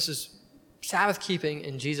 this is Sabbath keeping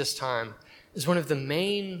in Jesus' time is one of the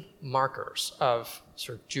main markers of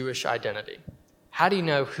sort of Jewish identity. How do you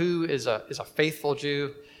know who is a faithful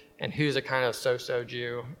Jew and who's a kind of so-so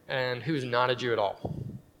Jew and who's not a Jew at all,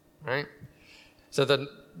 right? So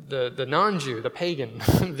the non-Jew, the pagan,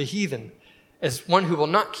 the heathen, is one who will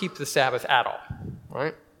not keep the Sabbath at all,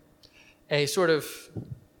 right? A sort of,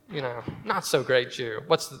 not so great Jew.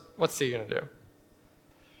 What's he going to do?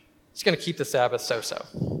 He's going to keep the Sabbath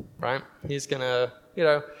so-so, right? He's going to,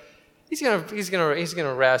 he's going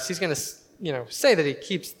to rest. He's going to, say that he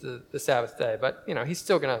keeps the Sabbath day, but he's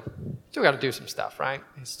still got to do some stuff, right?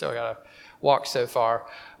 He's still got to walk so far.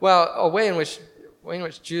 Well, a way in which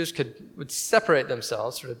Jews would separate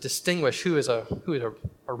themselves, sort of distinguish who is a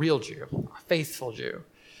real Jew, a faithful Jew,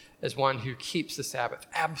 is one who keeps the Sabbath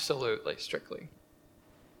absolutely, strictly.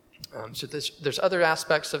 So there's other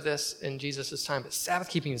aspects of this in Jesus' time, but Sabbath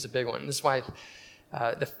keeping is a big one. This is why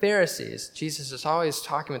the Pharisees, Jesus is always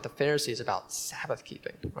talking with the Pharisees about Sabbath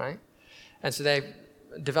keeping, right? And so they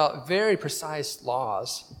developed very precise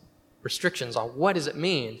laws, restrictions on what does it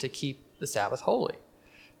mean to keep the Sabbath holy.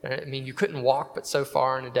 Right? I mean, you couldn't walk but so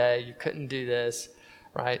far in a day. You couldn't do this,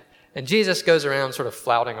 right? And Jesus goes around sort of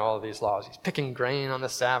flouting all of these laws. He's picking grain on the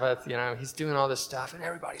Sabbath. He's doing all this stuff. And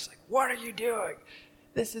everybody's like, what are you doing?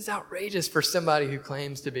 This is outrageous for somebody who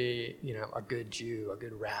claims to be, a good Jew, a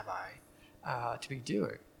good rabbi, to be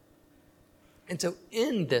doing. And so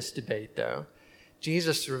in this debate, though,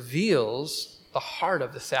 Jesus reveals the heart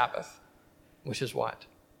of the Sabbath, which is what?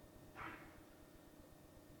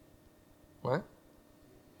 What?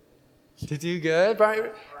 To do good,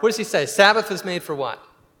 right? What does he say? Sabbath was made for what?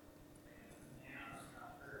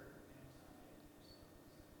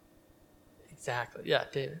 Exactly. Yeah,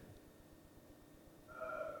 David.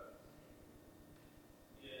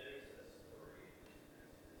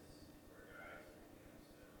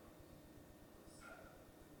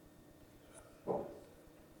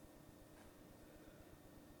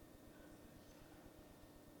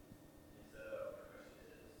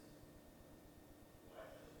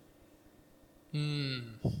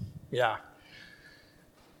 Yeah.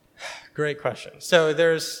 Great question. So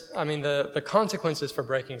the consequences for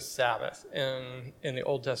breaking Sabbath in the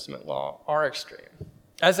Old Testament law are extreme,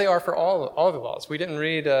 as they are for all the laws. We didn't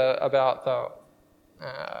read about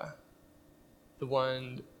the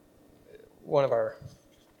one of our,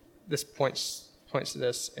 this points to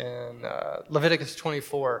this in Leviticus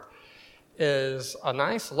 24, is a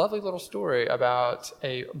nice, lovely little story about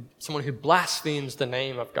someone who blasphemes the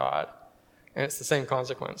name of God. And it's the same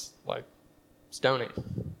consequence, like stoning.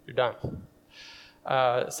 You're done.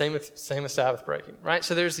 Same with Sabbath breaking, right?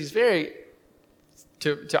 So there's these very,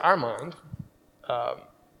 to our mind,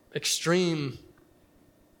 extreme,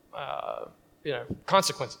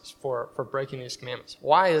 consequences for breaking these commandments.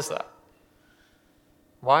 Why is that?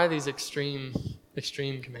 Why these extreme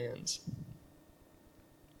commands?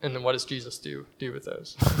 And then what does Jesus do with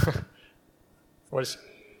those?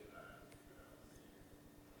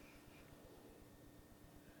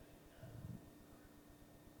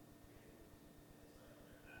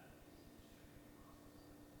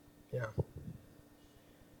 Yeah.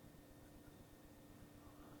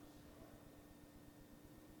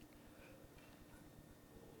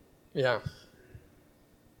 Yeah.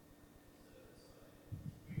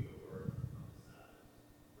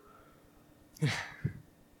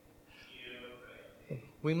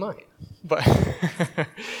 We might, but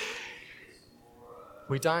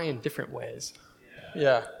we die in different ways.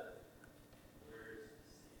 Yeah.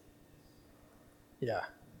 Yeah.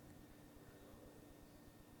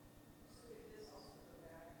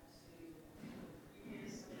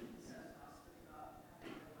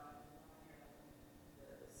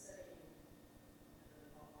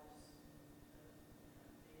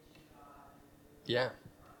 Yeah.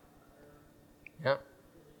 Yeah.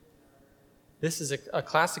 This is a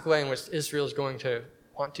classic way in which Israel is going to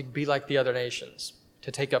want to be like the other nations,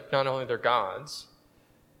 to take up not only their gods,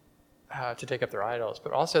 to take up their idols,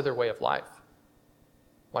 but also their way of life.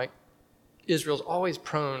 Like, Israel's always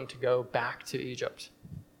prone to go back to Egypt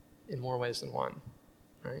in more ways than one,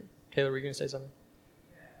 right? Taylor, were you going to say something?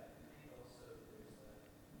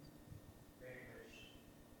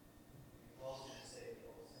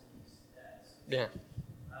 Yeah.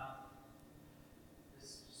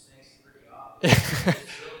 This just makes it pretty But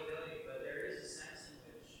there is a sense in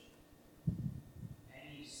which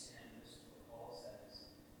any sin, this is what Paul says,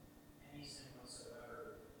 any sin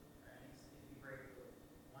whatsoever, if you break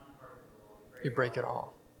one part of the law, You break it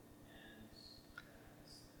all.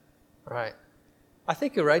 And Right. I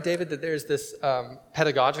think you're right, David, that there's this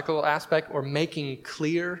pedagogical aspect, or making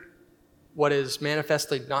clear what is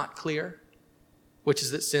manifestly not clear, which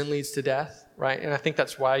is that sin leads to death, right? And I think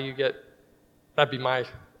that's why that'd be my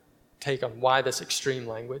take on why this extreme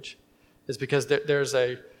language is, because there's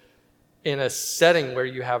in a setting where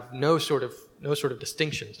you have no sort of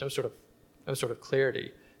distinctions, no sort of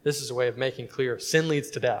clarity. This is a way of making clear sin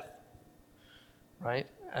leads to death, right?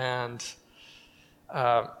 And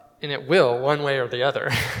it will, one way or the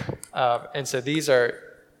other. And so this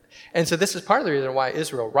is part of the reason why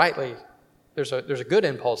Israel rightly, there's a good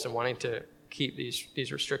impulse in wanting to keep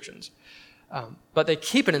these restrictions, but they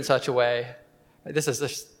keep it in such a way. This is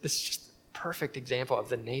just a perfect example of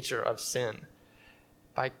the nature of sin.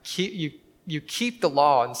 You keep the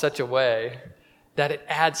law in such a way that it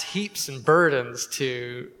adds heaps and burdens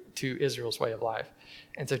to Israel's way of life.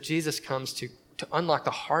 And so Jesus comes to unlock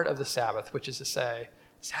the heart of the Sabbath, which is to say,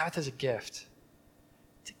 Sabbath is a gift.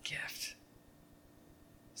 It's a gift.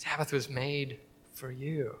 Sabbath was made for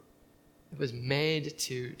you. It was made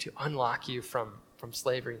to unlock you from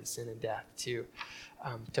slavery and sin and death, to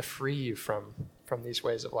free you from these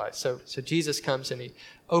ways of life. So Jesus comes and he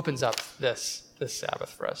opens up this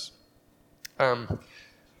Sabbath for us.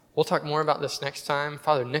 We'll talk more about this next time.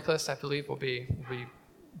 Father Nicholas, I believe, will be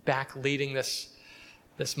back leading this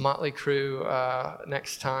motley crew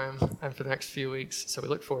next time and for the next few weeks. So we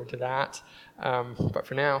look forward to that. But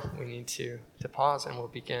for now, we need to pause, and we'll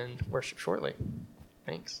begin worship shortly.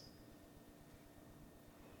 Thanks.